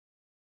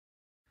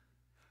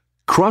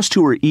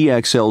Crosstour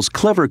EXL's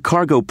clever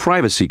cargo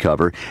privacy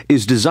cover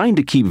is designed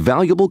to keep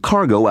valuable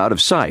cargo out of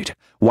sight,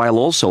 while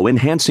also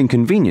enhancing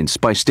convenience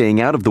by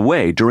staying out of the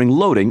way during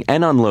loading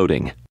and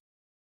unloading.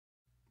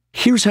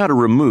 Here's how to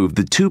remove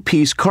the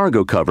two-piece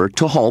cargo cover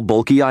to haul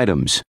bulky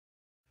items.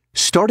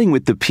 Starting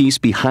with the piece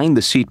behind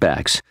the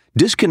seatbacks,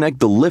 disconnect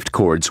the lift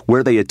cords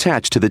where they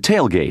attach to the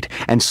tailgate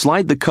and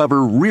slide the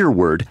cover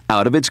rearward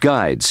out of its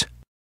guides.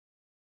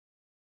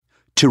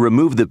 To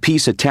remove the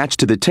piece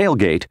attached to the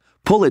tailgate,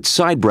 pull its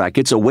side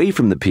brackets away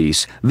from the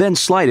piece, then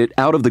slide it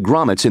out of the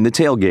grommets in the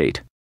tailgate.